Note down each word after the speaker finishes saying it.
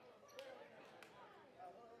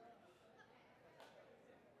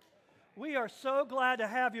We are so glad to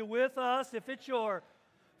have you with us. If it's your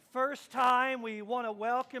first time, we want to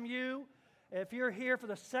welcome you. If you're here for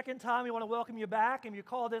the second time, we want to welcome you back. And you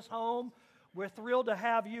call this home, we're thrilled to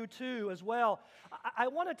have you too as well. I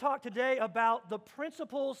want to talk today about the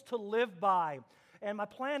principles to live by. And my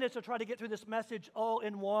plan is to try to get through this message all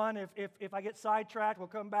in one. If I get sidetracked, we'll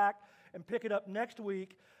come back and pick it up next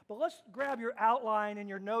week. But let's grab your outline and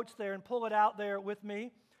your notes there and pull it out there with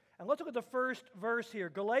me. And let's look at the first verse here.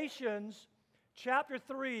 Galatians chapter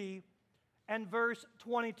 3 and verse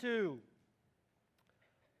 22.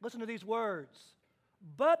 Listen to these words.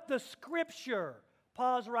 But the Scripture,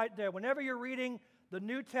 pause right there. Whenever you're reading the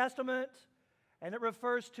New Testament and it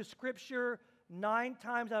refers to Scripture, 9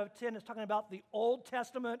 times out of 10 it's talking about the Old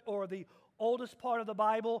Testament or the oldest part of the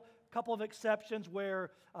Bible. A couple of exceptions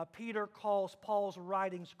where Peter calls Paul's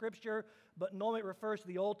writing Scripture, but normally it refers to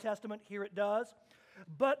the Old Testament. Here it does.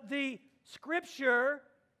 But the Scripture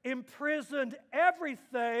imprisoned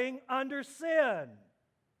everything under sin,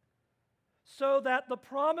 so that the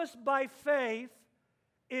promise by faith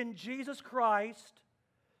in Jesus Christ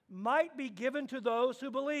might be given to those who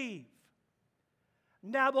believe.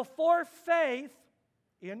 Now, before faith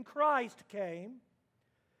in Christ came,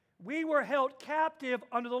 we were held captive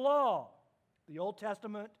under the law, the Old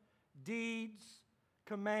Testament, deeds,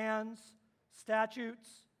 commands, statutes.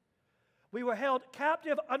 We were held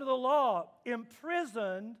captive under the law,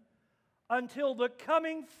 imprisoned until the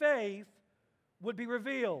coming faith would be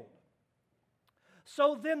revealed.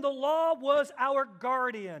 So then the law was our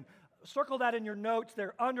guardian. Circle that in your notes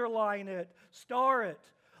there, underline it, star it.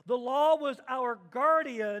 The law was our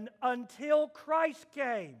guardian until Christ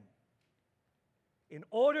came, in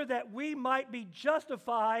order that we might be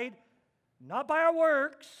justified not by our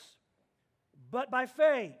works, but by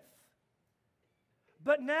faith.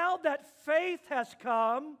 But now that faith has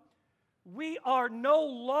come, we are no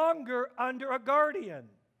longer under a guardian.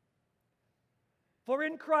 For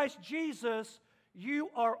in Christ Jesus, you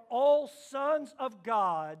are all sons of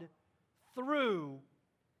God through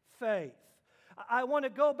faith. I want to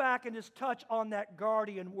go back and just touch on that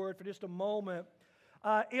guardian word for just a moment.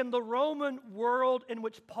 In the Roman world in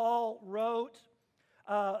which Paul wrote,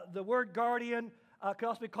 the word guardian could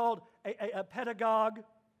also be called a pedagogue.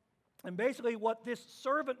 And basically what this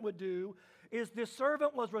servant would do is this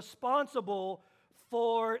servant was responsible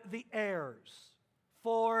for the heirs,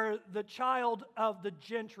 for the child of the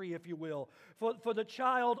gentry, if you will, for the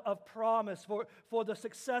child of promise, for the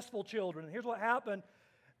successful children. And here's what happened.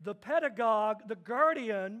 The pedagogue, the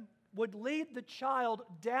guardian, would lead the child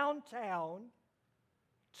downtown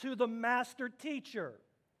to the master teacher.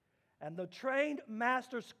 And the trained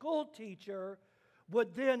master school teacher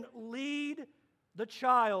would then lead the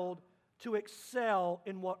child to excel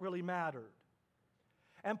in what really mattered.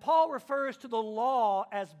 And Paul refers to the law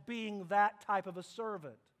as being that type of a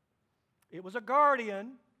servant. It was a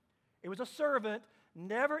guardian, it was a servant,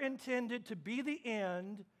 never intended to be the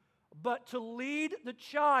end, but to lead the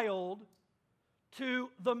child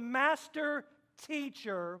to the master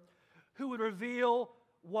teacher who would reveal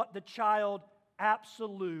what the child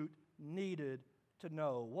absolute needed to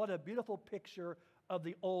know. What a beautiful picture of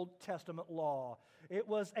the Old Testament law. It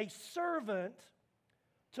was a servant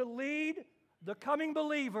to lead the coming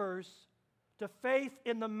believers to faith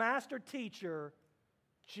in the master teacher,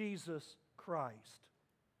 Jesus Christ.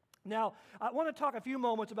 Now, I want to talk a few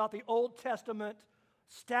moments about the Old Testament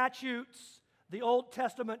statutes, the Old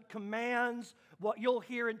Testament commands, what you'll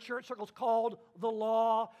hear in church circles called the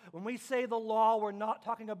law. When we say the law, we're not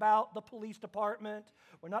talking about the police department.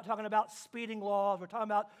 We're not talking about speeding laws. We're talking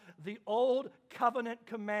about the old covenant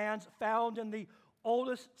commands found in the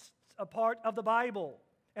oldest part of the Bible.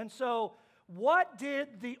 And so, what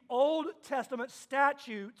did the Old Testament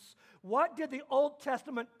statutes, what did the Old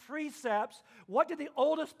Testament precepts, what did the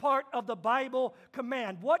oldest part of the Bible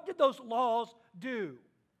command? What did those laws do?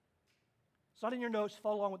 It's not in your notes.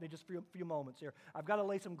 Follow along with me just for a few moments here. I've got to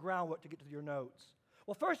lay some groundwork to get to your notes.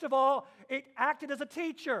 Well, first of all, it acted as a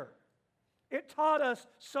teacher. It taught us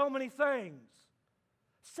so many things.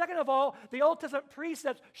 Second of all, the Old Testament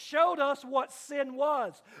precepts showed us what sin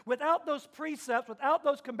was. Without those precepts, without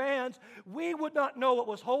those commands, we would not know what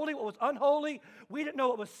was holy, what was unholy. We didn't know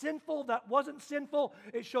what was sinful, that wasn't sinful.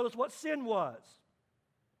 It showed us what sin was.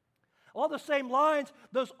 Along the same lines,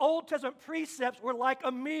 those Old Testament precepts were like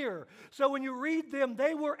a mirror. So when you read them,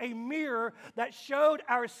 they were a mirror that showed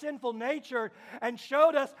our sinful nature and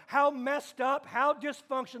showed us how messed up, how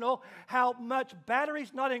dysfunctional, how much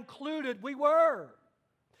batteries not included we were.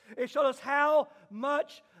 It showed us how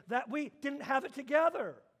much that we didn't have it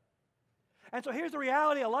together. And so here's the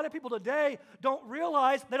reality. A lot of people today don't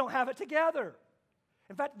realize they don't have it together.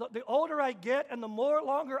 In fact, the older I get and the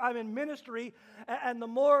longer I'm in ministry and the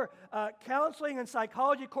more counseling and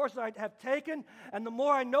psychology courses I have taken and the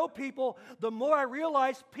more I know people, the more I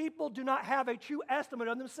realize people do not have a true estimate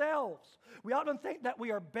of themselves. We often think that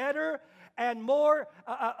we are better and more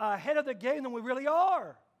ahead of the game than we really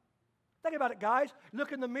are. Think about it, guys.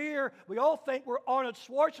 Look in the mirror. We all think we're Arnold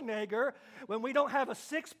Schwarzenegger. When we don't have a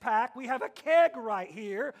six-pack, we have a keg right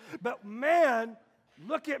here. But man,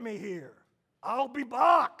 look at me here. I'll be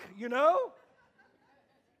back, you know?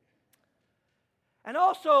 And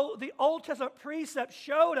also, the Old Testament precept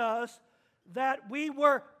showed us that we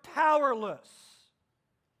were powerless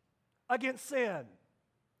against sin.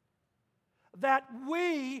 That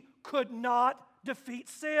we could not defeat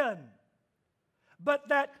sin. But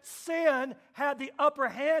that sin had the upper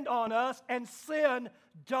hand on us and sin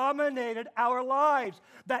dominated our lives.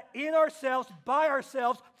 That in ourselves, by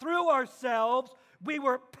ourselves, through ourselves, we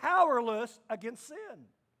were powerless against sin.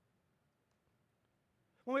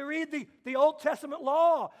 When we read the Old Testament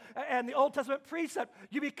law and the Old Testament precept,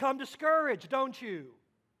 you become discouraged, don't you?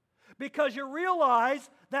 Because you realize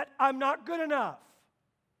that I'm not good enough.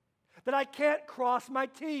 That I can't cross my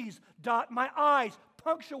T's, dot my I's,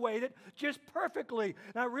 punctuate it just perfectly.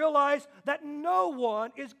 And I realize that no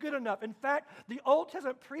one is good enough. In fact, the Old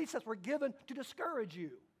Testament precepts were given to discourage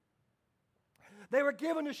you. They were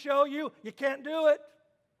given to show you can't do it.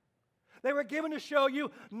 They were given to show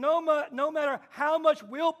you no matter how much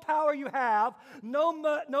willpower you have, no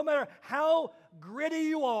matter how gritty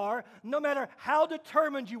you are, no matter how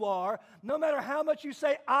determined you are, no matter how much you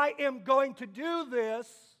say, I am going to do this,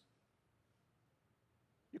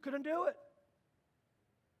 you couldn't do it.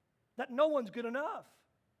 That no one's good enough.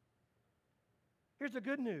 Here's the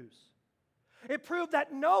good news. It proved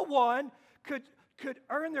that no one could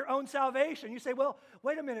earn their own salvation. You say, well,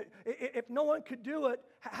 wait a minute. If no one could do it,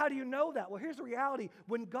 how do you know that? Well, here's the reality.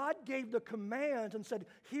 When God gave the commands and said,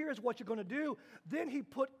 here's what you're going to do, then he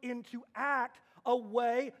put into act a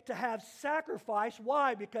way to have sacrifice.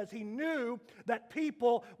 Why? Because he knew that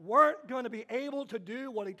people weren't going to be able to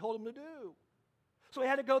do what he told them to do. So he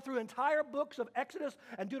had to go through entire books of Exodus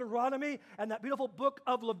and Deuteronomy and that beautiful book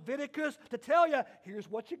of Leviticus to tell you, here's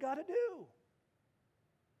what you got to do.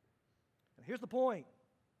 And here's the point.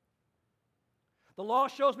 The law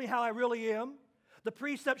shows me how I really am. The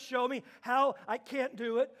precepts show me how I can't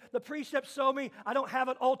do it. The precepts show me I don't have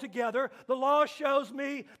it all together. The law shows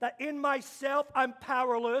me that in myself I'm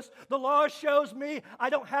powerless. The law shows me I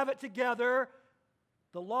don't have it together.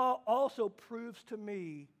 The law also proves to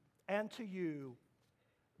me and to you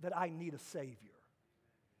that I need a Savior.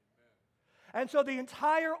 And so the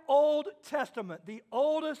entire Old Testament, the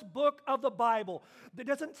oldest book of the Bible, that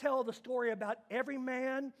doesn't tell the story about every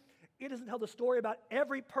man. It doesn't tell the story about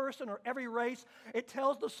every person or every race. It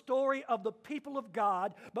tells the story of the people of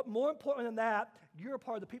God. But more important than that, you're a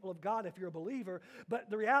part of the people of God if you're a believer. But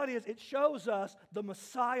the reality is it shows us the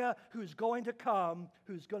Messiah who's going to come,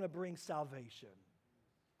 who's going to bring salvation.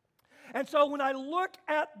 And so when I look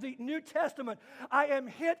at the New Testament, I am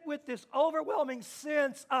hit with this overwhelming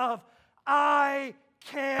sense of, I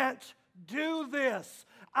can't do this.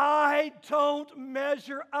 I don't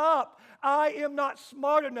measure up. I am not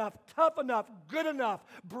smart enough, tough enough, good enough,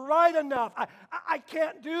 bright enough. I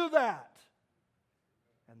can't do that.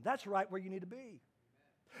 And that's right where you need to be.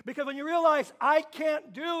 Because when you realize I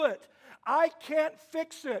can't do it, I can't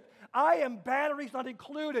fix it, I am batteries not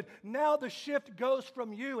included, now the shift goes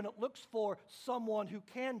from you and it looks for someone who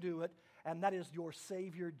can do it, and that is your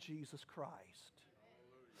Savior, Jesus Christ.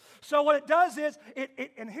 So what it does is,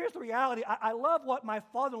 and here's the reality. I love what my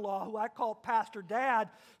father-in-law, who I call Pastor Dad,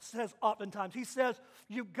 says oftentimes. He says,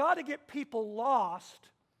 you've got to get people lost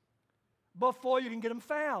before you can get them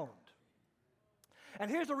found. And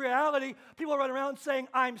here's the reality. People run around saying,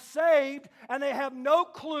 I'm saved, and they have no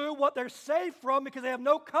clue what they're saved from because they have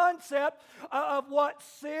no concept of what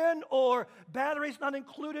sin or batteries not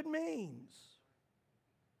included means.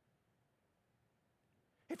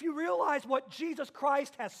 If you realize what Jesus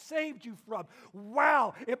Christ has saved you from,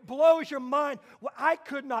 wow, it blows your mind. Well, I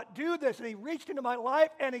could not do this, and he reached into my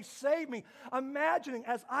life and he saved me. Imagining,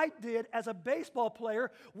 as I did as a baseball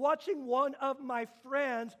player, watching one of my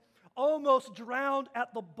friends almost drowned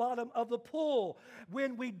at the bottom of the pool.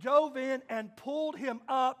 When we dove in and pulled him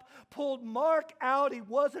up, pulled Mark out, he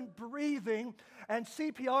wasn't breathing, and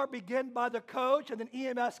CPR began by the coach, and then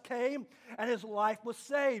EMS came, and his life was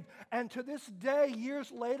saved. And to this day, years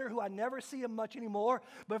later, who I never see him much anymore,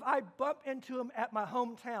 but if I bump into him at my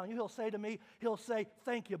hometown, he'll say to me, he'll say,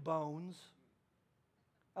 thank you, Bones.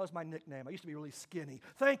 That was my nickname. I used to be really skinny.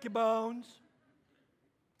 Thank you, Bones.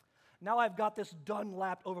 Now I've got this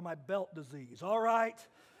Dunlap over my belt disease, all right?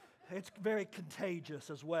 It's very contagious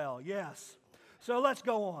as well, yes. So let's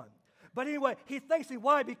go on. But anyway, he thanks me.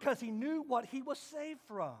 Why? Because he knew what he was saved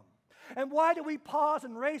from. And why do we pause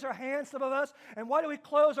and raise our hands, some of us? And why do we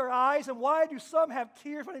close our eyes? And why do some have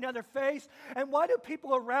tears running down their face? And why do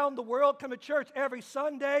people around the world come to church every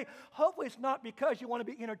Sunday? Hopefully it's not because you want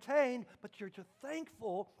to be entertained, but you're just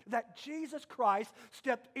thankful that Jesus Christ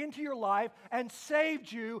stepped into your life and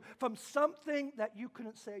saved you from something that you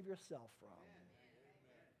couldn't save yourself from.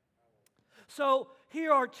 So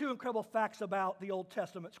here are two incredible facts about the Old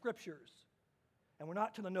Testament scriptures. And we're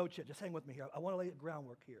not to the notes yet. Just hang with me here. I want to lay the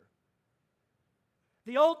groundwork here.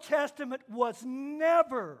 The Old Testament was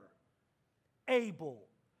never able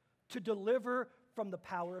to deliver from the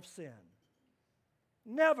power of sin.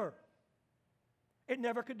 Never. It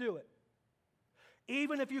never could do it.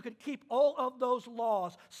 Even if you could keep all of those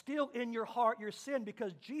laws still in your heart, your sin,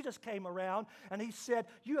 because Jesus came around and he said,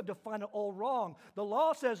 you have defined it all wrong. The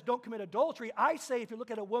law says don't commit adultery. I say if you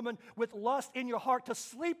look at a woman with lust in your heart to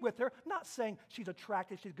sleep with her, not saying she's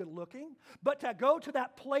attractive, she's good looking, but to go to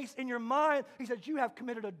that place in your mind, he says you have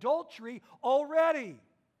committed adultery already.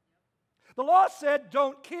 The law said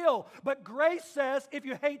don't kill, but grace says if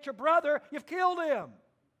you hate your brother, you've killed him.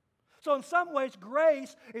 So in some ways,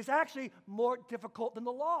 grace is actually more difficult than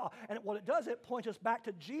the law. And what it does, it points us back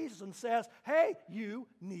to Jesus and says, hey, you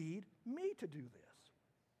need me to do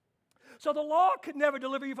this. So the law could never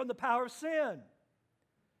deliver you from the power of sin.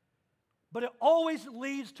 But it always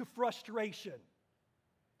leads to frustration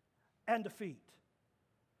and defeat.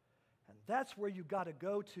 And that's where you got to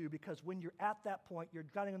go to, because when you're at that point, you're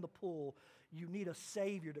getting in the pool, you need a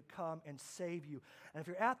Savior to come and save you. And if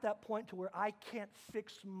you're at that point to where I can't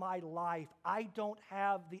fix my life, I don't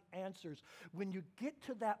have the answers. When you get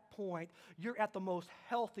to that point, you're at the most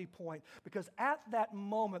healthy point, because at that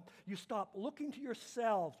moment, you stop looking to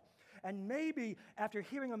yourselves. And maybe after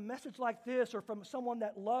hearing a message like this or from someone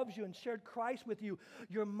that loves you and shared Christ with you,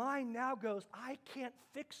 your mind now goes, I can't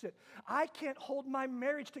fix it. I can't hold my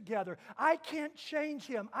marriage together. I can't change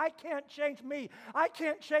him. I can't change me. I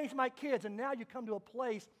can't change my kids. And now you come to a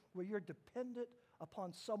place where you're dependent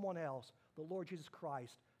upon someone else, the Lord Jesus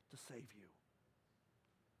Christ, to save you.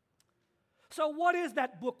 So what is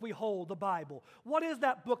that book we hold, the Bible? What is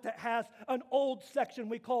that book that has an old section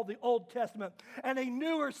we call the Old Testament and a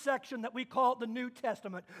newer section that we call the New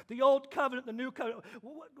Testament? The Old Covenant, the New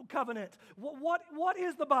Covenant. What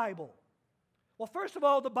is the Bible? Well, first of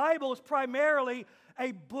all, the Bible is primarily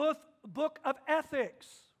a book of ethics.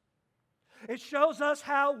 It shows us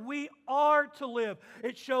how we are to live.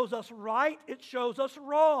 It shows us right. It shows us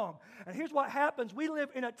wrong. And here's what happens. We live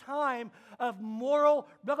in a time of moral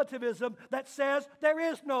relativism that says there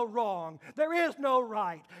is no wrong. There is no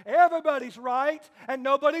right. Everybody's right and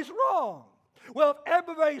nobody's wrong. Well, if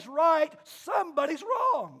everybody's right, somebody's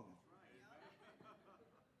wrong.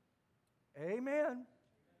 Amen.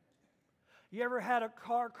 You ever had a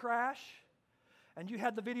car crash and you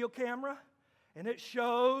had the video camera? And it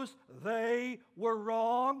shows they were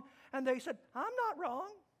wrong. And they said, I'm not wrong.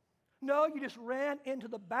 No, you just ran into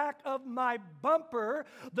the back of my bumper.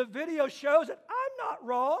 The video shows that I'm not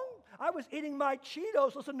wrong. I was eating my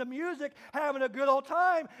Cheetos, listening to music, having a good old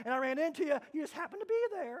time, and I ran into you. You just happened to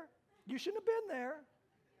be there. You shouldn't have been there.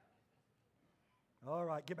 All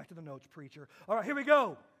right, get back to the notes, preacher. All right, here we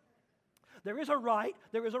go. There is a right,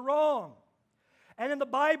 there is a wrong. And in the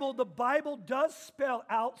Bible does spell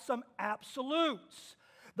out some absolutes.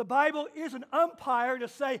 The Bible is an umpire to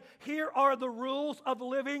say, here are the rules of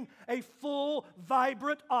living a full,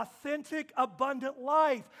 vibrant, authentic, abundant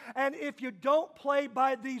life. And if you don't play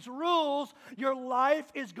by these rules, your life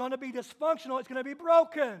is going to be dysfunctional. It's going to be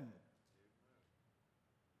broken.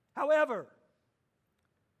 However,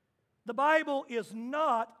 the Bible is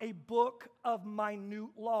not a book of minute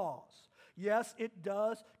laws. Yes, it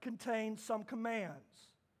does contain some commands.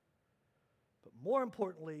 But more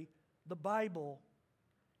importantly, the Bible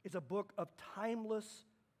is a book of timeless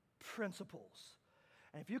principles.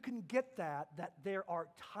 And if you can get that there are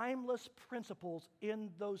timeless principles in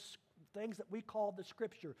those things that we call the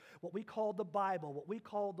Scripture, what we call the Bible, what we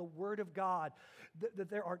call the Word of God, that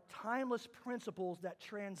there are timeless principles that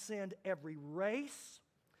transcend every race,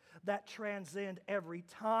 that transcend every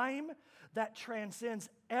time, that transcends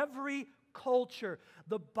every culture.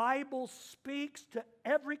 The Bible speaks to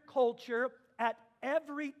every culture at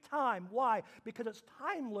every time. Why? Because it's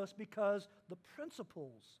timeless, because the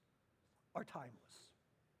principles are timeless.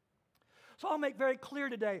 So I'll make very clear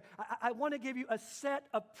today, I want to give you a set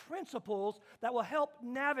of principles that will help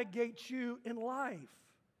navigate you in life.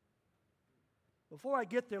 Before I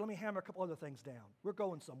get there, let me hammer a couple other things down. We're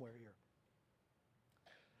going somewhere here.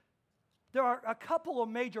 There are a couple of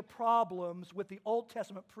major problems with the Old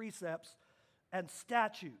Testament precepts and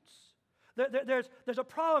statutes. There's a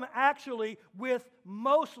problem actually with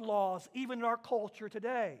most laws, even in our culture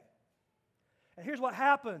today. And here's what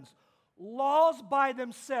happens. Laws by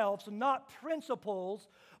themselves, not principles,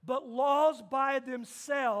 but laws by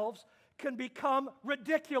themselves can become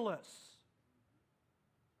ridiculous.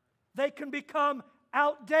 They can become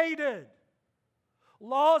outdated.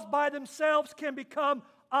 Laws by themselves can become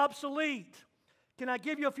obsolete. Can I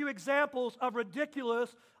give you a few examples of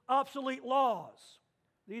ridiculous, obsolete laws?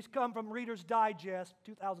 These come from Reader's Digest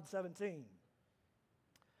 2017.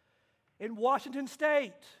 In Washington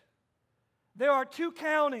State, there are 2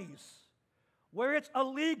 counties where it's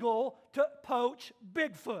illegal to poach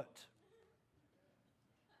Bigfoot.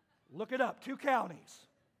 Look it up, 2 counties.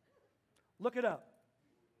 Look it up.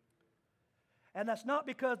 And that's not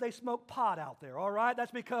because they smoke pot out there, all right?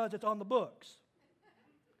 That's because it's on the books.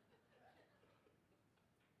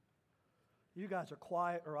 You guys are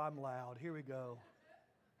quiet or I'm loud. Here we go.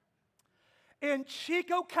 In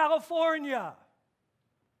Chico, California,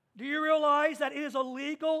 do you realize that it is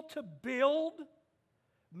illegal to build,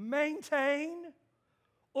 maintain,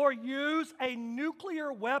 or use a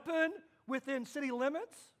nuclear weapon within city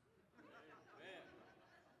limits?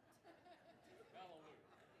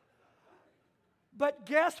 But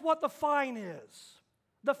guess what the fine is?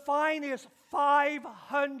 The fine is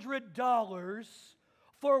 $500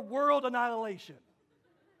 for world annihilation.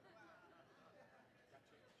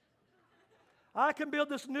 I can build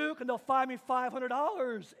this nuke and they'll fine me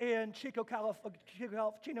 $500 in Chico, California.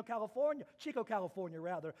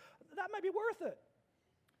 That might be worth it.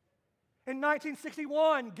 In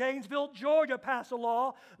 1961, Gainesville, Georgia passed a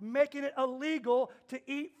law making it illegal to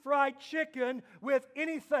eat fried chicken with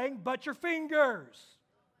anything but your fingers.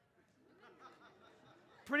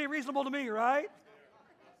 Pretty reasonable to me, right?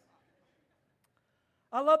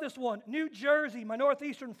 I love this one. New Jersey, my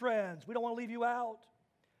northeastern friends, we don't want to leave you out.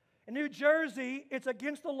 In New Jersey, it's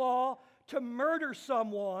against the law to murder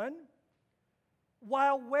someone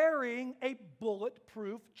while wearing a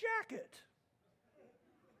bulletproof jacket.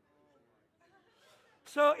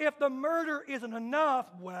 So if the murder isn't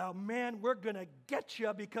enough, well, man, we're going to get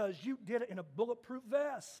you because you did it in a bulletproof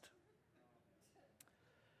vest.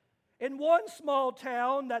 In one small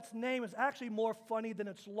town, that's name is actually more funny than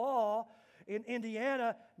its law, in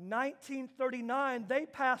Indiana, 1939, they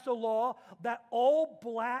passed a law that all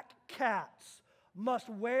black cats must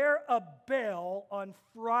wear a bell on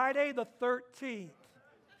Friday the 13th.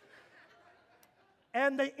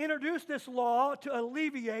 And they introduced this law to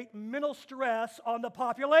alleviate mental stress on the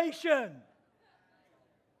population.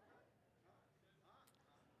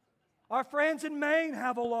 Our friends in Maine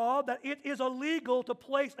have a law that it is illegal to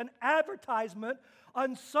place an advertisement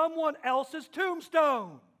on someone else's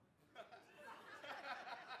tombstone.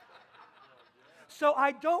 So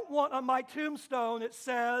I don't want on my tombstone it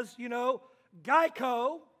says,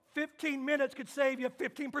 Geico, 15 minutes could save you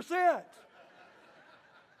 15%.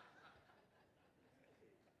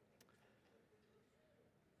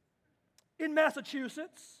 In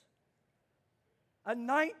Massachusetts, a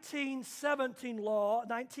 1917 law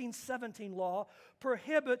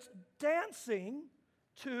prohibits dancing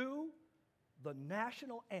to the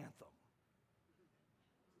national anthem.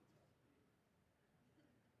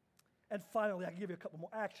 And finally, I can give you a couple more.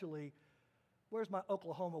 Actually, where's my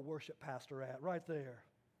Oklahoma worship pastor at? Right there.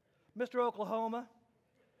 Mr. Oklahoma,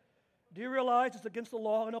 do you realize it's against the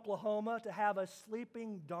law in Oklahoma to have a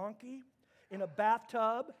sleeping donkey in a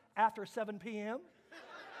bathtub after 7 p.m.?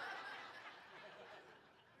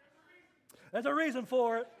 There's a reason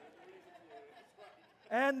for it.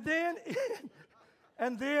 And then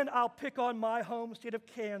I'll pick on my home state of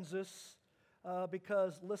Kansas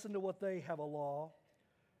because listen to what they have a law.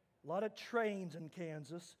 A lot of trains in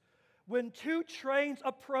Kansas. When 2 trains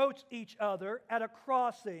approach each other at a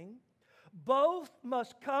crossing, both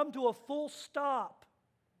must come to a full stop,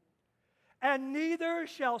 and neither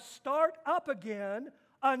shall start up again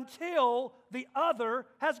until the other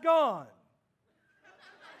has gone.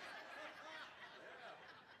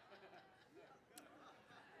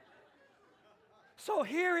 So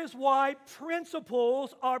here is why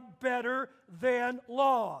principles are better than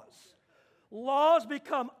laws. Laws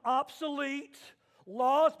become obsolete.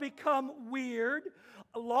 Laws become weird.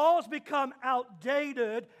 Laws become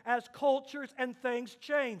outdated as cultures and things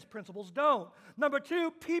change. Principles don't. Number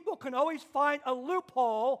 2, people can always find a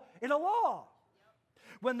loophole in a law.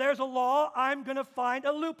 When there's a law, I'm going to find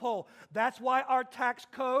a loophole. That's why our tax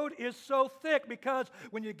code is so thick, because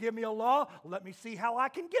when you give me a law, let me see how I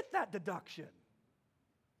can get that deduction.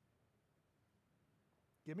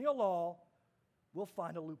 Give me a law, we'll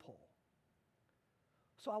find a loophole.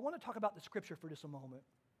 So I want to talk about the Scripture for just a moment.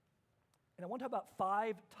 And I want to talk about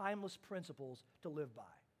 5 timeless principles to live by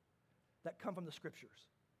that come from the Scriptures.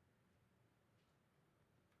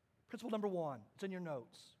 Principle number 1, it's in your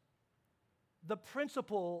notes. The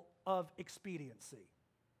principle of expediency.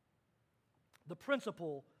 The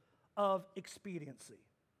principle of expediency.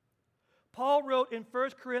 Paul wrote in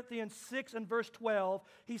 1 Corinthians 6 and verse 12,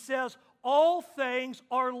 he says, all things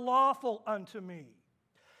are lawful unto me.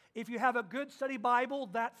 If you have a good study Bible,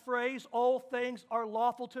 that phrase, all things are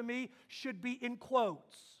lawful to me, should be in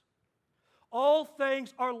quotes. All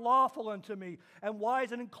things are lawful unto me. And why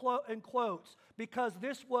is it in quotes? Because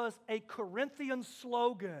this was a Corinthian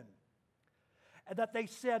slogan that they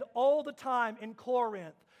said all the time in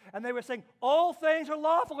Corinth. And they were saying, all things are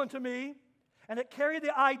lawful unto me. And it carried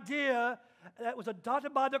the idea that was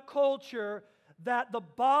adopted by the culture that the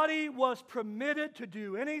body was permitted to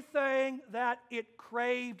do anything that it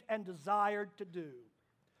craved and desired to do.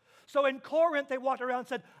 So in Corinth, they walked around and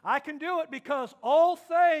said, I can do it because all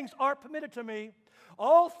things are permitted to me.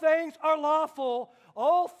 All things are lawful.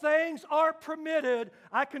 All things are permitted.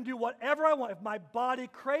 I can do whatever I want. If my body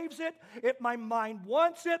craves it, if my mind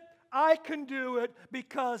wants it, I can do it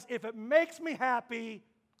because if it makes me happy,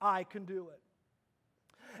 I can do it.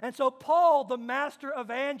 And so Paul, the master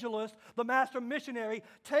evangelist, the master missionary,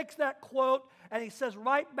 takes that quote and he says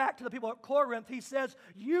right back to the people at Corinth, he says,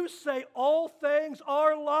 you say all things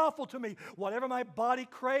are lawful to me. Whatever my body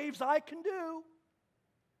craves, I can do.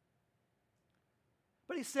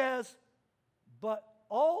 But he says, but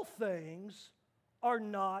all things are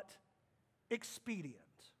not expedient.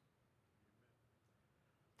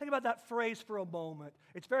 Think about that phrase for a moment.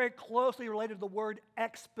 It's very closely related to the word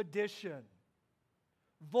expedition.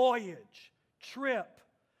 Voyage, trip,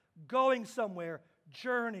 going somewhere,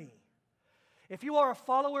 journey. If you are a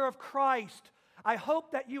follower of Christ, I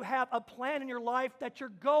hope that you have a plan in your life that you're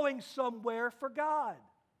going somewhere for God.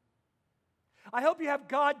 I hope you have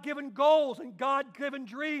God-given goals and God-given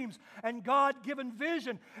dreams and God-given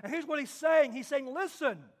vision. And here's what he's saying. He's saying,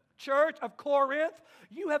 listen, church of Corinth,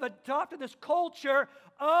 you have adopted this culture.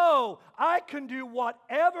 Oh, I can do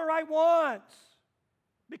whatever I want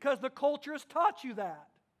because the culture has taught you that.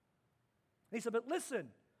 He said, but listen,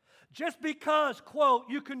 just because, quote,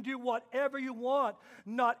 you can do whatever you want,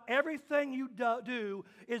 not everything you do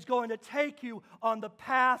is going to take you on the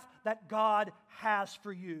path that God has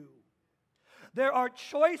for you. There are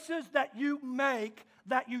choices that you make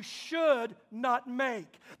that you should not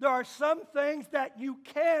make. There are some things that you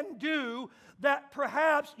can do that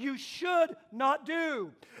perhaps you should not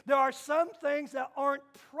do. There are some things that aren't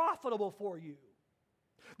profitable for you.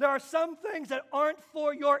 There are some things that aren't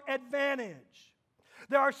for your advantage.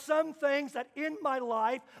 There are some things that in my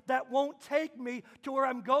life that won't take me to where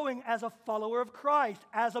I'm going as a follower of Christ,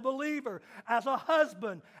 as a believer, as a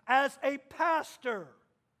husband, as a pastor.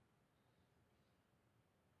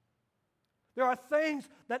 There are things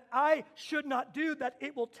that I should not do that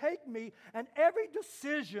it will take me, and every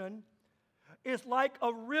decision is like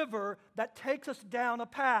a river that takes us down a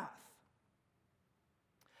path.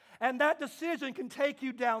 And that decision can take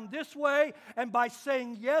you down this way, and by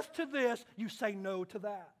saying yes to this, you say no to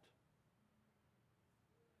that.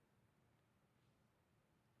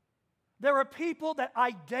 There are people that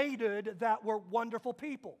I dated that were wonderful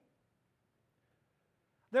people.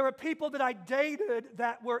 There were people that I dated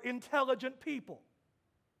that were intelligent people.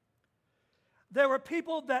 There were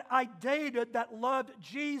people that I dated that loved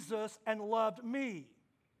Jesus and loved me.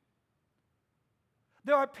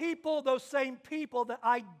 There are people, those same people that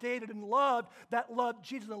I dated and loved, that loved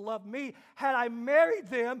Jesus and loved me. Had I married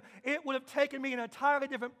them, it would have taken me an entirely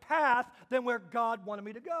different path than where God wanted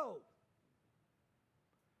me to go.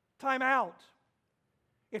 Time out.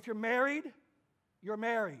 If you're married, you're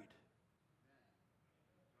married.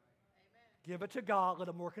 Give it to God, let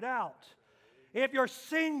Him work it out. If you're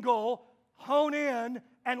single, hone in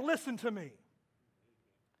and listen to me.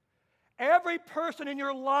 Every person in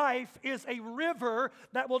your life is a river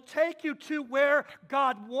that will take you to where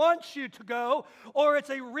God wants you to go, or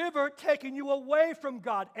it's a river taking you away from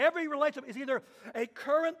God. Every relationship is either a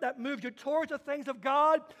current that moves you towards the things of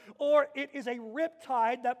God, or it is a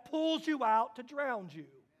riptide that pulls you out to drown you.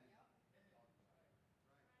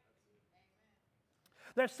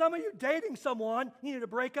 There's some of you dating someone, you need to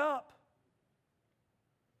break up.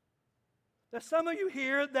 There's some of you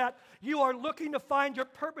here that you are looking to find your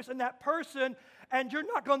purpose in that person, and you're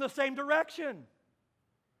not going the same direction.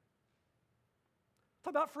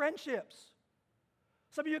 Talk about friendships.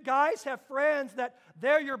 Some of you guys have friends that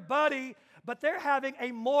they're your buddy, but they're having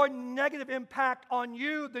a more negative impact on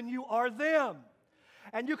you than you are them.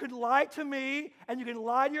 And you can lie to me, and you can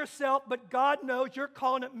lie to yourself, but God knows you're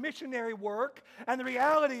calling it missionary work. And the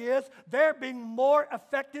reality is they're being more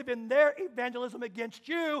effective in their evangelism against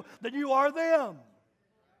you than you are them.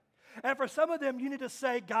 And for some of them, you need to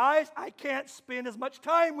say, guys, I can't spend as much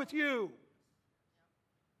time with you.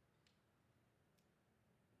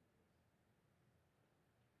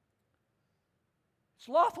 It's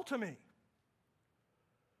lawful to me.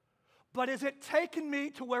 But is it taking me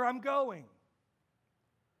to where I'm going?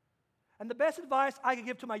 And the best advice I can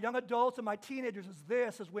give to my young adults and my teenagers is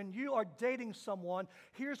this, is when you are dating someone,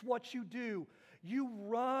 here's what you do. You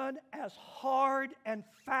run as hard and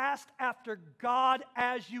fast after God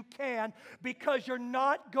as you can, because you're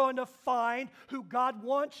not going to find who God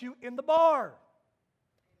wants you in the bar.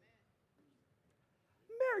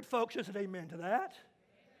 Amen. Married folks should say amen to that. Amen.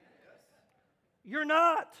 You're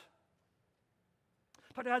not.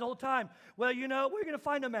 I talk to guys all the time. Well, you know, where are you going to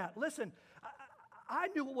find them at? Listen, I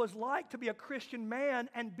knew what it was like to be a Christian man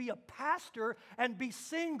and be a pastor and be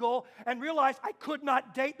single and realize I could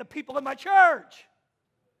not date the people in my church.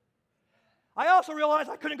 I also realized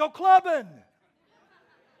I couldn't go clubbing.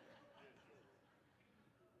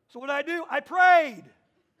 So what did I do? I prayed.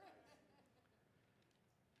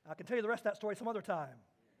 I can tell you the rest of that story some other time.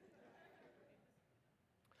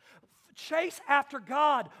 Chase after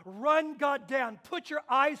God. Run God down. Put your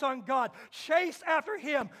eyes on God. Chase after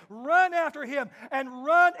Him. Run after Him. And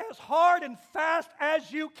run as hard and fast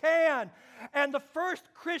as you can. And the first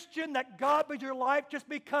Christian that God brings your life, just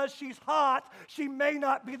because she's hot, she may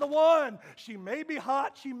not be the one. She may be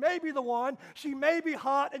hot. She may be the one. She may be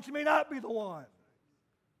hot and she may not be the one.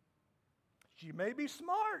 She may be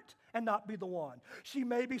smart and not be the one. She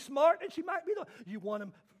may be smart and she might be the one. You want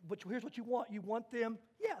them, but here's what you want. You want them,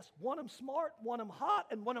 yes, want them smart, want them hot,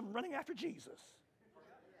 and want them running after Jesus.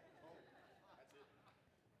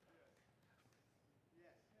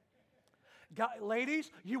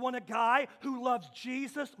 Ladies, you want a guy who loves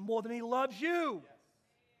Jesus more than he loves you.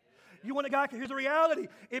 You want a guy, here's the reality.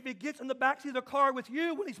 If he gets in the backseat of the car with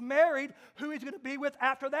you when he's married, who he's going to be with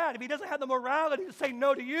after that? If he doesn't have the morality to say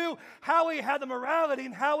no to you, how will you have the morality,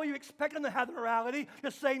 and how will you expect him to have the morality to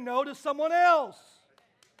say no to someone else?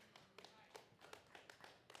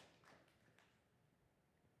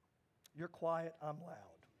 You're quiet, I'm loud.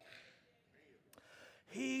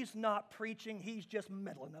 He's not preaching, he's just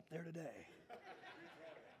meddling up there today.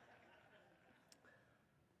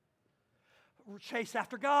 Chase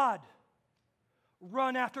after God.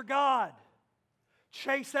 Run after God.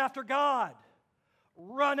 Chase after God.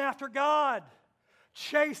 Run after God.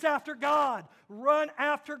 Chase after God. Run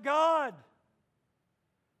after God.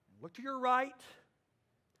 Look to your right.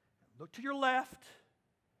 Look to your left.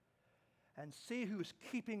 And see who's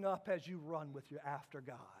keeping up as you run with you after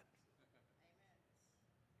God.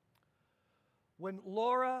 When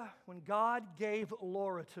God gave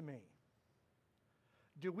Laura to me,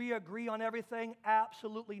 do we agree on everything?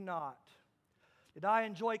 Absolutely not. Did I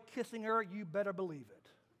enjoy kissing her? You better believe it.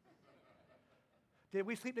 Did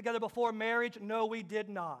we sleep together before marriage? No, we did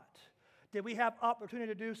not. Did we have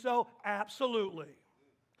opportunity to do so? Absolutely.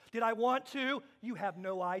 Did I want to? You have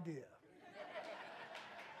no idea.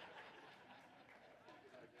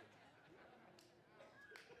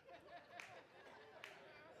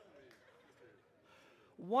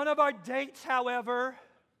 One of our dates, however,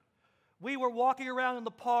 we were walking around in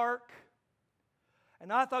the park,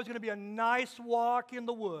 and I thought it was going to be a nice walk in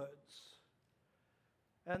the woods.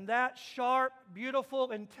 And that sharp,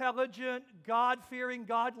 beautiful, intelligent, God-fearing,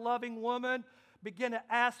 God-loving woman began to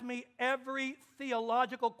ask me every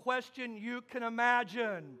theological question you can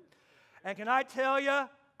imagine. And can I tell you,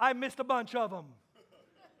 I missed a bunch of them.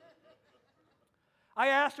 I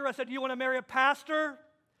asked her, I said, do you want to marry a pastor?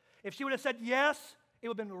 If she would have said yes, it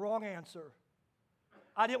would have been the wrong answer.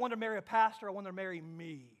 I didn't want to marry a pastor. I wanted to marry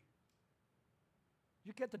me.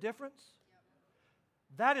 You get the difference?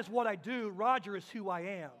 Yep. That is what I do. Roger is who I am.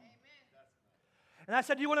 Amen. And I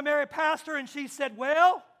said, do you want to marry a pastor? And she said,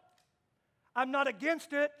 well, I'm not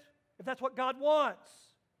against it if that's what God wants.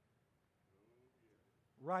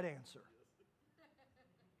 Right answer.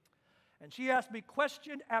 And she asked me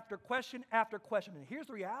question after question after question. And here's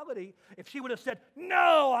the reality. If she would have said,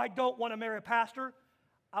 no, I don't want to marry a pastor,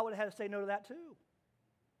 I would have had to say no to that too.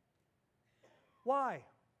 Why?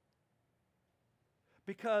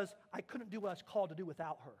 Because I couldn't do what I was called to do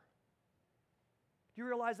without her. Do you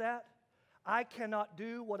realize that? I cannot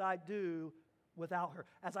do what I do without her.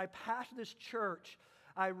 As I pastor this church,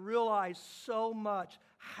 I realize so much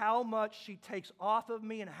how much she takes off of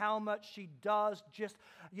me and how much she does just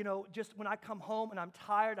when I come home and I'm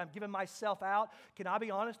tired, I'm giving myself out. Can I be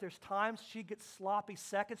honest? There's times she gets sloppy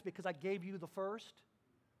seconds because I gave you the first.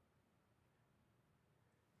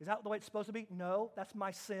 Is that the way it's supposed to be? No, that's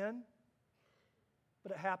my sin.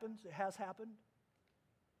 But it happens. It has happened.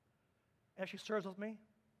 And she serves with me.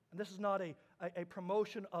 And this is not a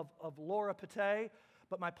promotion of Laura Pate,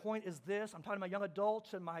 but my point is this. I'm talking to my young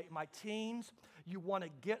adults and my teens. You want to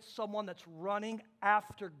get someone that's running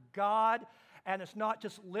after God, and it's not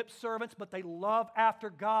just lip servants, but they love after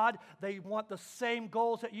God. They want the same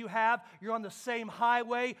goals that you have. You're on the same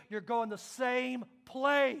highway. You're going the same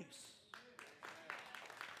place.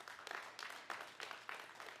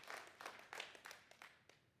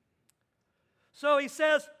 So he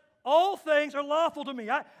says, all things are lawful to me.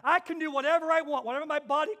 I can do whatever I want. Whatever my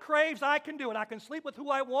body craves, I can do it. I can sleep with who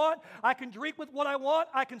I want. I can drink with what I want.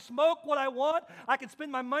 I can smoke what I want. I can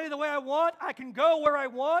spend my money the way I want. I can go where I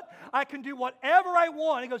want. I can do whatever I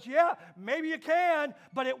want. He goes, yeah, maybe you can,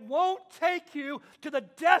 but it won't take you to the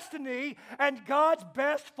destiny and God's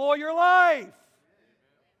best for your life.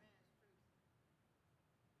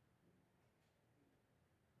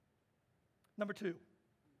 Number 2.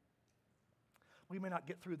 We may not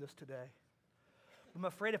get through this today. I'm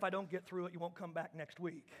afraid if I don't get through it, you won't come back next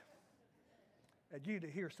week. And you need to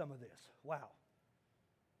hear some of this. Wow.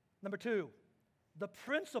 Number 2, the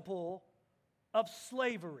principle of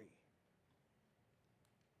slavery.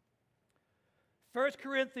 1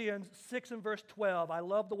 Corinthians 6 and verse 12. I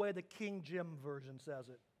love the way the King James Version says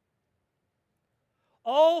it.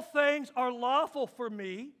 All things are lawful for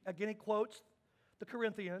me. Again, he quotes the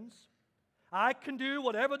Corinthians. I can do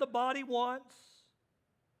whatever the body wants.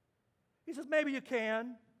 He says, maybe you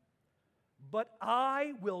can, but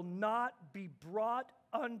I will not be brought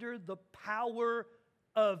under the power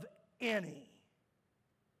of any.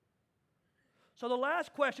 So the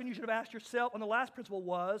last question you should have asked yourself, and the last principle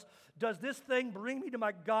was, does this thing bring me to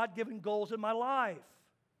my God-given goals in my life?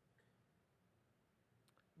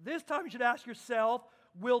 This time you should ask yourself,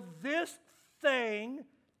 will this thing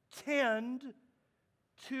tend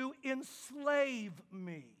to enslave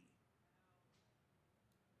me?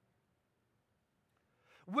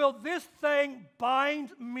 Will this thing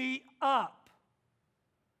bind me up?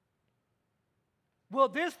 Will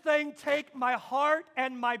this thing take my heart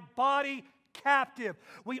and my body captive?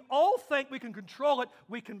 We all think we can control it.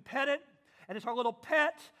 We can pet it, and it's our little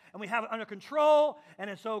pet, and we have it under control, and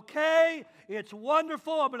it's okay. It's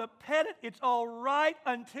wonderful. I'm going to pet it. It's all right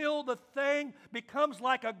until the thing becomes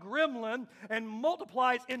like a gremlin and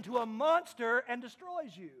multiplies into a monster and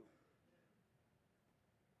destroys you.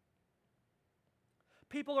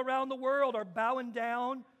 People around the world are bowing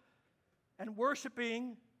down and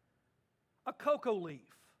worshiping a cocoa leaf.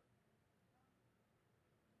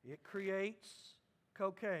 It creates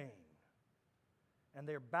cocaine. And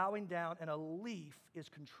they're bowing down, and a leaf is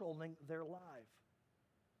controlling their life.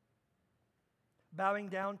 Bowing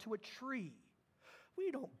down to a tree.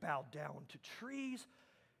 We don't bow down to trees.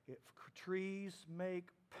 If trees make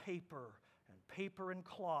paper, and paper and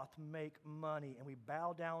cloth make money, and we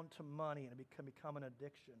bow down to money, and it can become an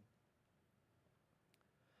addiction.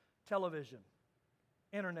 Television,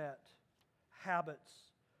 internet, habits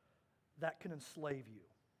that can enslave you.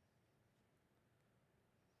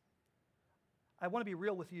 I want to be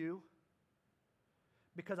real with you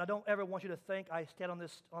because I don't ever want you to think I stand on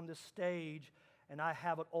this stage and I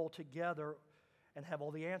have it all together and have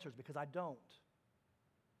all the answers, because I don't.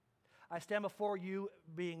 I stand before you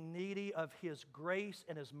being needy of His grace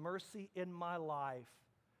and His mercy in my life.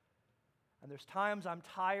 And there's times I'm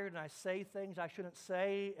tired and I say things I shouldn't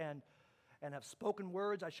say and have spoken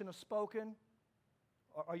words I shouldn't have spoken.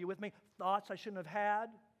 Are you with me? Thoughts I shouldn't have had.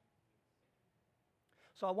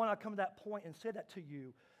 So I want to come to that point and say that to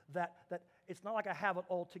you, that it's not like I have it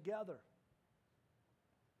all together.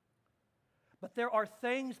 But there are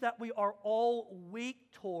things that we are all weak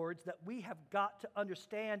towards that we have got to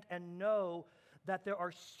understand and know that there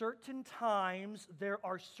are certain times, there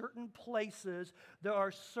are certain places, there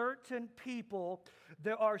are certain people,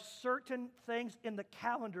 there are certain things in the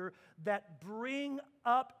calendar that bring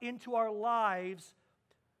up into our lives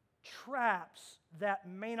traps that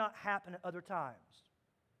may not happen at other times.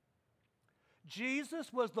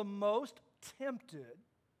 Jesus was the most tempted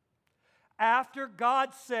after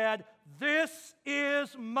God said, "This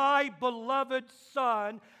is my beloved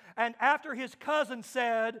Son," and after his cousin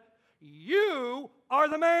said, "You are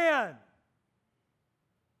the man."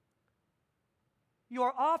 You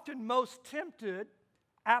are often most tempted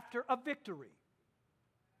after a victory.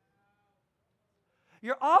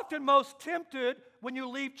 You're often most tempted when you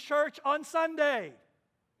leave church on Sunday.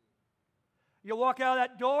 You walk out of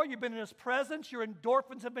that door, you've been in His presence, your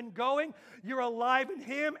endorphins have been going, you're alive in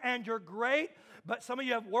Him, and you're great. But some of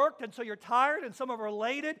you have worked, and so you're tired, and some of are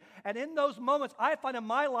elated. And in those moments, I find in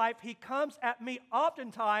my life, He comes at me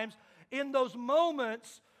oftentimes in those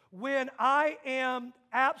moments when I am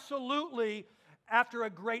absolutely after a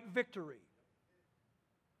great victory.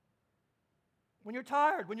 When you're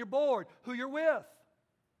tired, when you're bored, who you're with.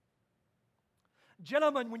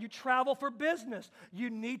 Gentlemen, when you travel for business,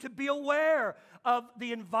 you need to be aware of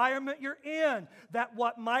the environment you're in, that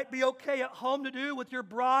what might be okay at home to do with your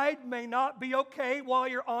bride may not be okay while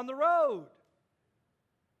you're on the road.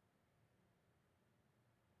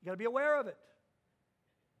 You got to be aware of it.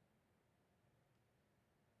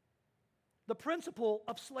 The principle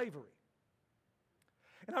of slavery.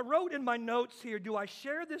 And I wrote in my notes here, do I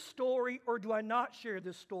share this story or do I not share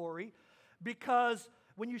this story? Because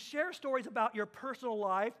when you share stories about your personal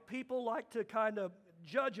life, people like to kind of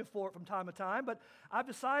judge you for it from time to time, but I've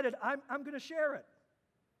decided I'm going to share it.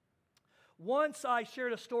 Once I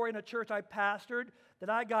shared a story in a church I pastored that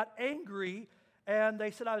I got angry, and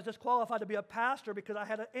they said I was disqualified to be a pastor because I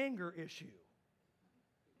had an anger issue.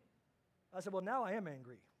 I said, well, now I am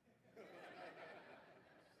angry.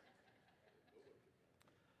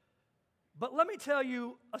 But let me tell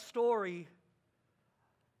you a story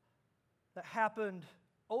that happened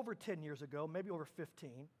over 10 years ago, maybe over 15.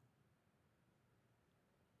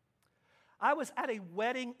 I was at a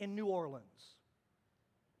wedding in New Orleans.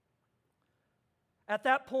 At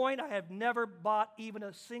that point, I have never bought even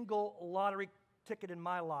a single lottery ticket in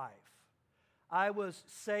my life. I was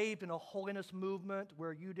saved in a holiness movement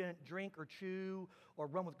where you didn't drink or chew or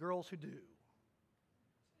run with girls who do.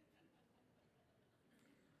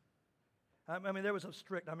 I mean, there was a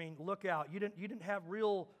strict, look out. You didn't have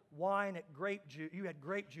real wine at grape juice. You had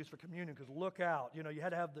grape juice for communion because look out. You had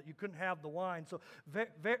to have you couldn't have the wine. So very,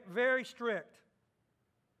 very strict.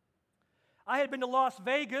 I had been to Las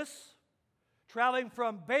Vegas, traveling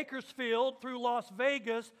from Bakersfield through Las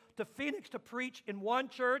Vegas to Phoenix to preach in one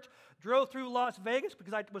church. Drove through Las Vegas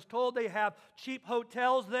because I was told they have cheap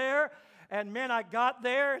hotels there. And man, I got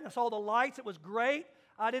there and I saw the lights. It was great.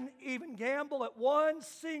 I didn't even gamble at one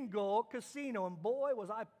single casino, and boy,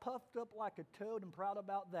 was I puffed up like a toad and proud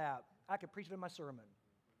about that. I could preach it in my sermon.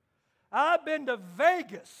 I've been to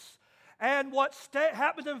Vegas, and what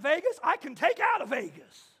happens in Vegas, I can take out of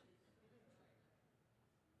Vegas.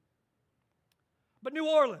 But New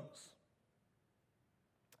Orleans,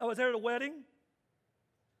 I was there at a wedding,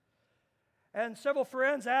 and several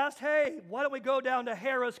friends asked, hey, why don't we go down to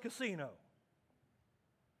Harrah's Casino?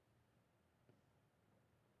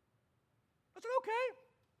 I said, okay,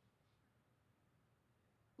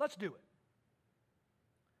 let's do it.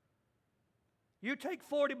 You take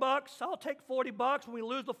 $40, I'll take $40. When we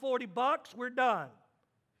lose the $40, we're done.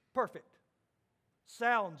 Perfect.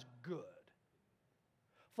 Sounds good.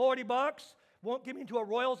 $40 won't get me into a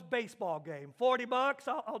Royals baseball game. $40,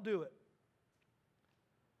 I'll do it.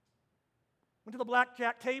 Went to the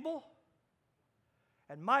blackjack table,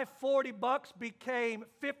 and my $40 became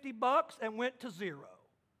 $50 and went to zero.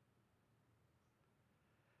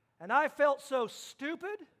 And I felt so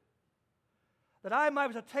stupid that I might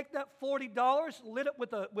as well take that $40, lit it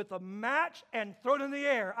with a match, and throw it in the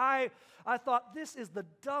air. I thought, this is the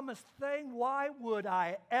dumbest thing. Why would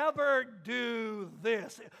I ever do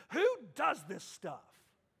this? Who does this stuff?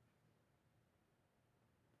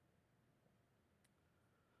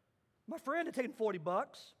 My friend had taken $40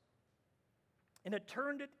 and had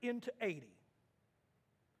turned it into 80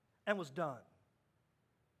 and was done.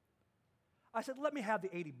 I said, let me have the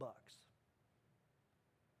 $80.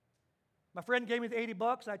 My friend gave me the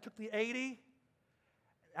 $80, and I took the 80.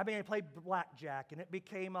 I played blackjack, and it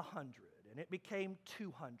became 100, and it became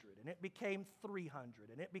 200, and it became 300,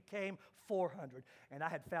 and it became 400, and I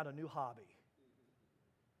had found a new hobby.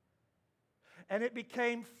 And it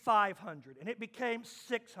became 500, and it became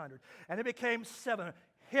 600, and it became 700.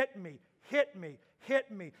 Hit me,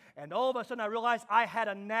 and all of a sudden I realized I had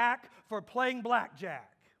a knack for playing blackjack.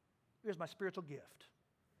 Here's my spiritual gift.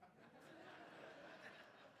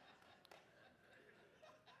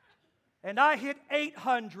 And I hit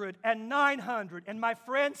 800 and 900, and my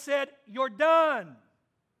friend said, you're done.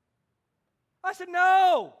 I said,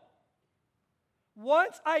 no.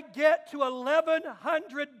 Once I get to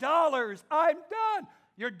 $1,100, I'm done.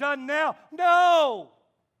 You're done now. No.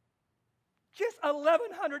 Just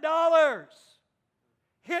 $1,100.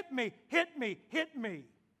 Hit me.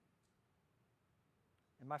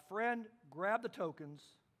 And my friend grabbed the tokens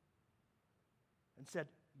and said,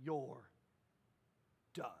 you're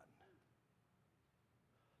done.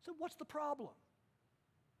 So what's the problem?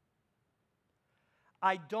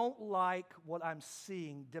 I don't like what I'm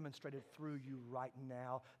seeing demonstrated through you right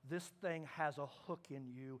now. This thing has a hook in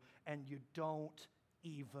you, and you don't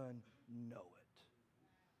even know it.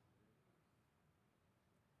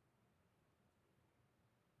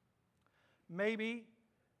 Maybe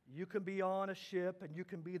you can be on a ship and you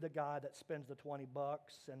can be the guy that spends the $20,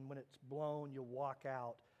 and when it's blown, you walk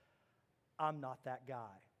out. I'm not that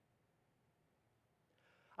guy.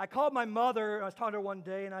 I called my mother, I was talking to her one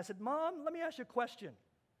day, and I said, Mom, let me ask you a question.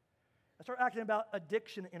 I started asking about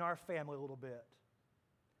addiction in our family a little bit.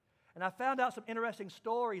 And I found out some interesting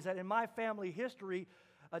stories that in my family history,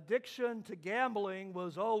 addiction to gambling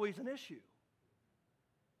was always an issue.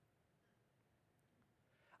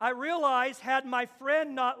 I realized, had my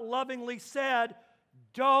friend not lovingly said,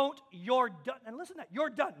 don't, you're done. And listen to that, you're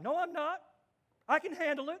done. No, I'm not. I can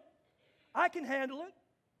handle it. I can handle it.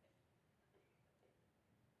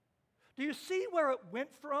 Do you see where it went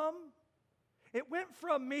from? It went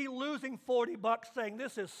from me losing $40 saying,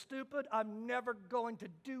 this is stupid, I'm never going to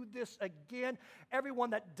do this again.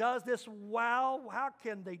 Everyone that does this, wow, how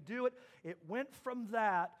can they do it? It went from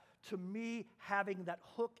that to me having that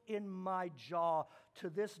hook in my jaw. To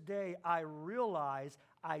this day, I realize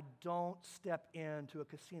I don't step into a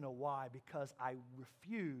casino. Why? Because I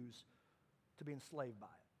refuse to be enslaved by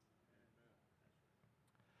it.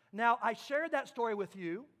 Now, I shared that story with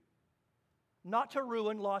you not to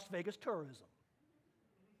ruin Las Vegas tourism.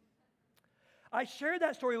 I shared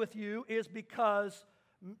that story with you is because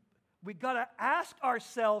we got to ask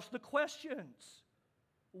ourselves the questions.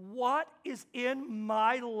 What is in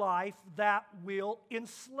my life that will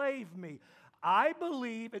enslave me? I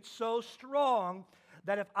believe it's so strong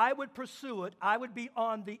that if I would pursue it, I would be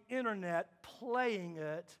on the internet playing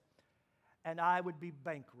it, and I would be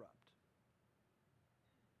bankrupt.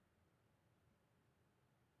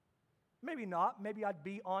 Maybe not. Maybe I'd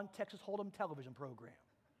be on Texas Hold'em television program.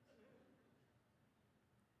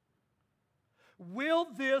 Will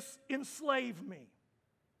this enslave me?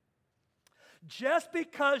 Just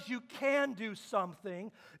because you can do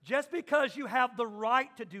something, just because you have the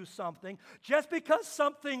right to do something, just because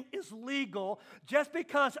something is legal, just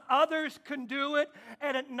because others can do it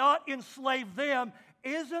and it not enslave them,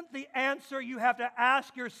 isn't the answer you have to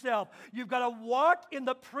ask yourself. You've got to walk in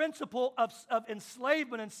the principle of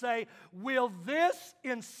enslavement and say, will this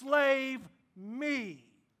enslave me?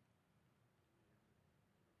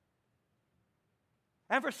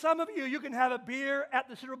 And for some of you, you can have a beer at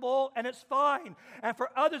the Super Bowl and it's fine. And for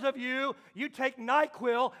others of you, you take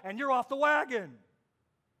NyQuil and you're off the wagon.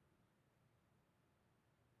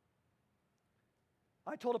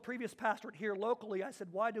 I told a previous pastor here locally, I said,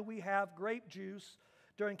 why do we have grape juice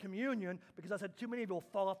during communion? Because I said, too many of you will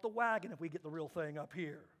fall off the wagon if we get the real thing up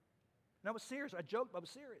here. And I was serious. I joked, but I was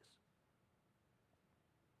serious.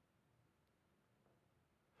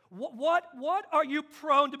 What are you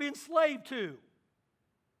prone to be enslaved to?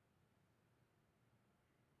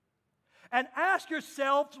 And ask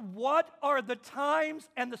yourselves, what are the times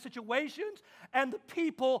and the situations and the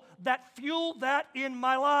people that fuel that in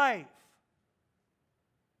my life?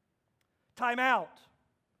 Time out.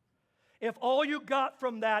 If all you got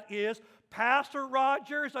from that is Pastor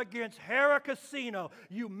Rogers against Hera Casino,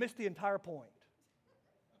 you missed the entire point.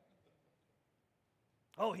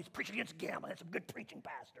 Oh, he's preaching against gambling. That's a good preaching,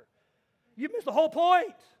 Pastor. You missed the whole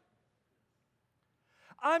point.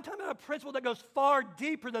 I'm talking about a principle that goes far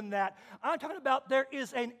deeper than that. I'm talking about there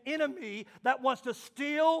is an enemy that wants to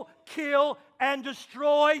steal, kill, and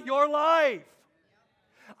destroy your life.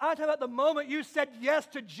 I'm talking about the moment you said yes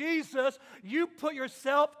to Jesus, you put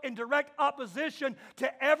yourself in direct opposition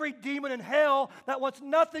to every demon in hell that wants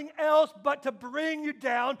nothing else but to bring you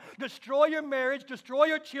down, destroy your marriage, destroy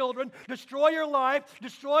your children, destroy your life,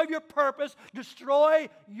 destroy your purpose, destroy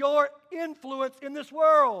your influence in this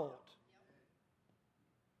world.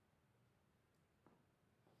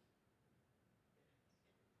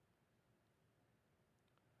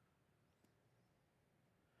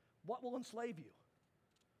 What will enslave you?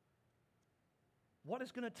 What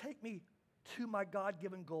is going to take me to my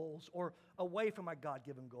God-given goals or away from my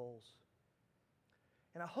God-given goals?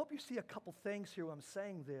 And I hope you see a couple things here when I'm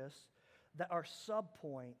saying this that are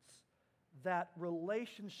subpoints, that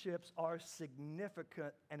relationships are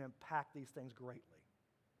significant and impact these things greatly.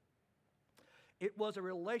 It was a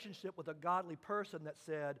relationship with a godly person that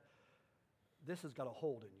said, this has got a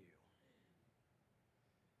hold in you.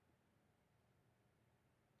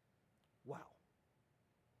 Wow.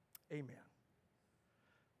 Amen.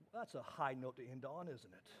 That's a high note to end on, isn't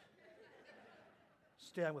it?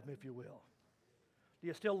 Stand with me if you will. Do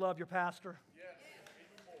you still love your pastor? Yes,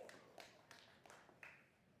 even more.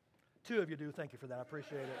 Two of you do. Thank you for that. I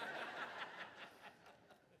appreciate it.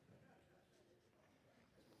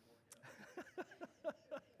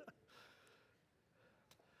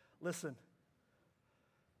 Listen,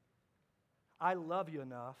 I love you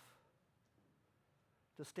enough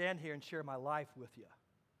to stand here and share my life with you.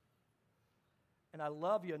 And I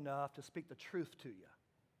love you enough to speak the truth to you.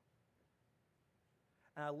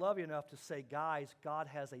 And I love you enough to say, guys, God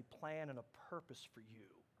has a plan and a purpose for you.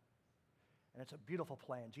 And it's a beautiful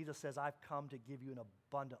plan. Jesus says, I've come to give you an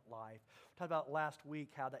abundant life. We talked about last week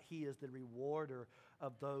how that he is the rewarder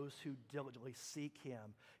of those who diligently seek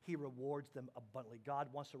him. He rewards them abundantly. God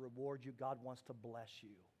wants to reward you. God wants to bless you.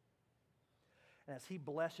 And as he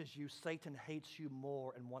blesses you, Satan hates you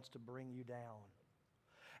more and wants to bring you down.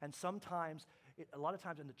 And sometimes, a lot of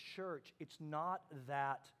times in the church, it's not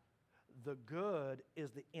that the good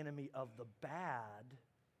is the enemy of the bad,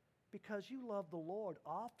 because you love the Lord.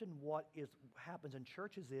 Often what happens in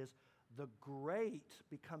churches is the great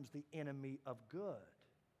becomes the enemy of good.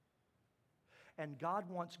 And God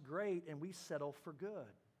wants great, and we settle for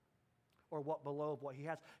good, or what below of what he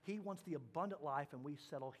has. He wants the abundant life, and we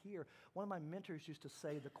settle here. One of my mentors used to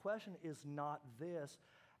say, the question is not this,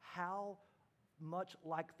 how much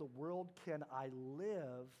like the world can I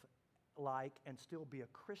live like and still be a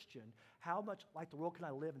Christian? How much like the world can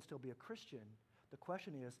I live and still be a Christian? The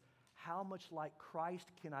question is, how much like Christ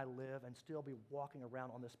can I live and still be walking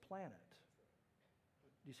around on this planet?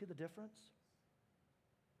 Do you see the difference?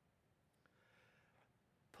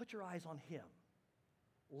 Put your eyes on him.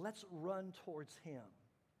 Let's run towards him.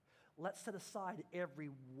 Let's set aside every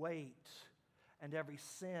weight and every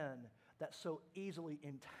sin that so easily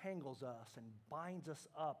entangles us and binds us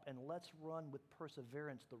up, and let's run with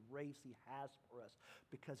perseverance the race he has for us,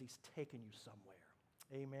 because he's taken you somewhere.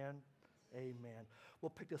 Amen. Amen.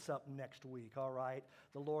 We'll pick this up next week, all right?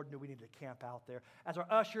 The Lord knew we needed to camp out there. As our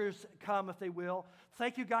ushers come, if they will,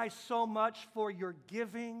 thank you guys so much for your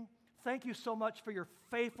giving. Thank you so much for your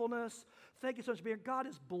faithfulness. Thank you so much for being here. God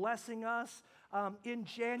is blessing us. In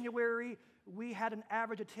January, we had an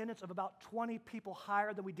average attendance of about 20 people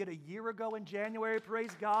higher than we did a year ago in January. Praise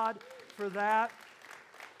God for that.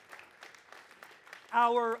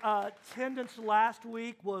 Our attendance last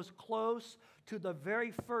week was close to the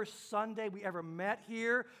very first Sunday we ever met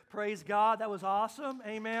here. Praise God. That was awesome.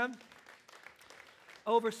 Amen.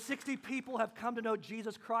 Over 60 people have come to know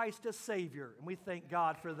Jesus Christ as Savior, and we thank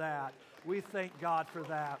God for that. We thank God for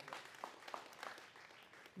that.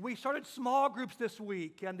 We started small groups this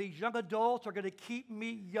week, and these young adults are going to keep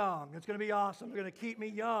me young. It's going to be awesome. They're going to keep me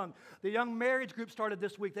young. The young marriage group started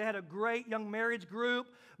this week. They had a great young marriage group.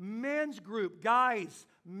 Men's group, guys,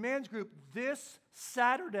 men's group this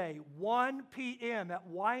Saturday, 1 p.m. at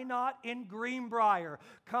Why Not in Greenbrier.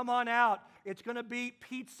 Come on out. It's going to be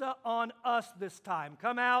pizza on us this time.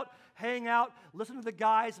 Come out, hang out, listen to the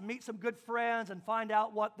guys, meet some good friends, and find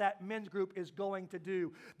out what that men's group is going to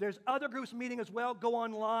do. There's other groups meeting as well. Go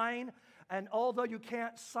online, and although you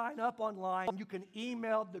can't sign up online, you can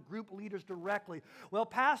email the group leaders directly. Well,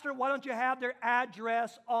 Pastor, why don't you have their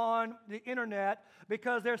address on the internet?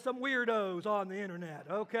 Because there's some weirdos on the internet,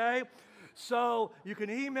 okay? So you can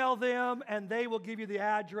email them, and they will give you the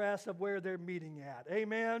address of where they're meeting at.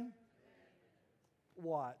 Amen?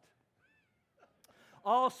 What?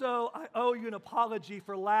 Also, I owe you an apology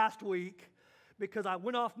for last week, because I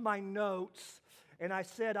went off my notes and I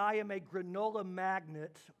said I am a granola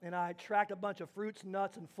magnet, and I tracked a bunch of fruits,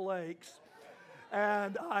 nuts, and flakes,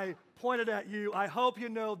 and I pointed at you. I hope you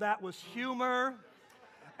know that was humor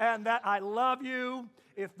and that I love you.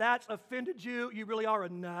 If that's offended you, you really are a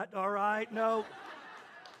nut, all right? No.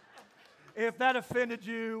 If that offended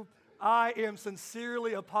you, I am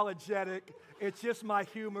sincerely apologetic. It's just my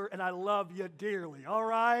humor, and I love you dearly, all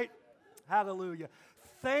right? Hallelujah.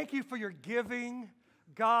 Thank you for your giving.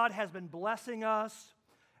 God has been blessing us.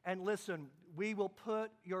 And listen, we will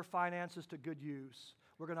put your finances to good use.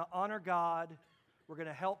 We're going to honor God. We're going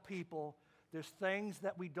to help people. There's things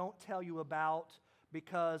that we don't tell you about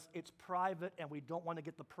because it's private and we don't want to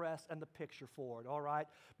get the press and the picture for it, all right?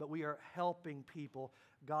 But we are helping people.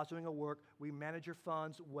 God's doing a work. We manage your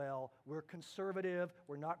funds well. We're conservative.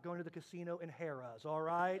 We're not going to the casino in Harrah's, all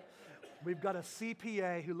right? We've got a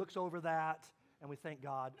CPA who looks over that, and we thank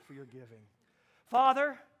God for your giving.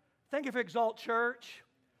 Father, thank you for Exalt Church.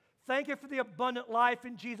 Thank you for the abundant life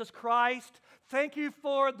in Jesus Christ. Thank you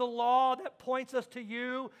for the law that points us to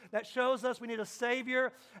you, that shows us we need a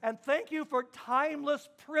Savior. And thank you for timeless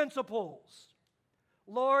principles.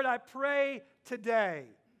 Lord, I pray today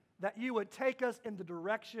that you would take us in the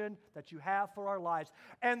direction that you have for our lives.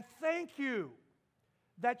 And thank you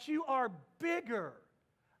that you are bigger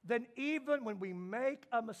than even when we make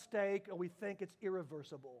a mistake or we think it's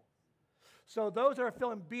irreversible. So those that are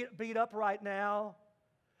feeling beat up right now,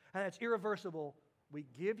 and it's irreversible, We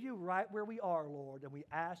give you right where we are, Lord, and we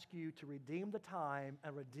ask you to redeem the time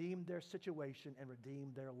and redeem their situation and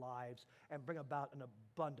redeem their lives and bring about an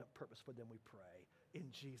abundant purpose for them, we pray. In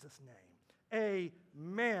Jesus' name.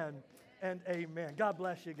 Amen and amen. God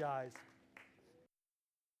bless you guys.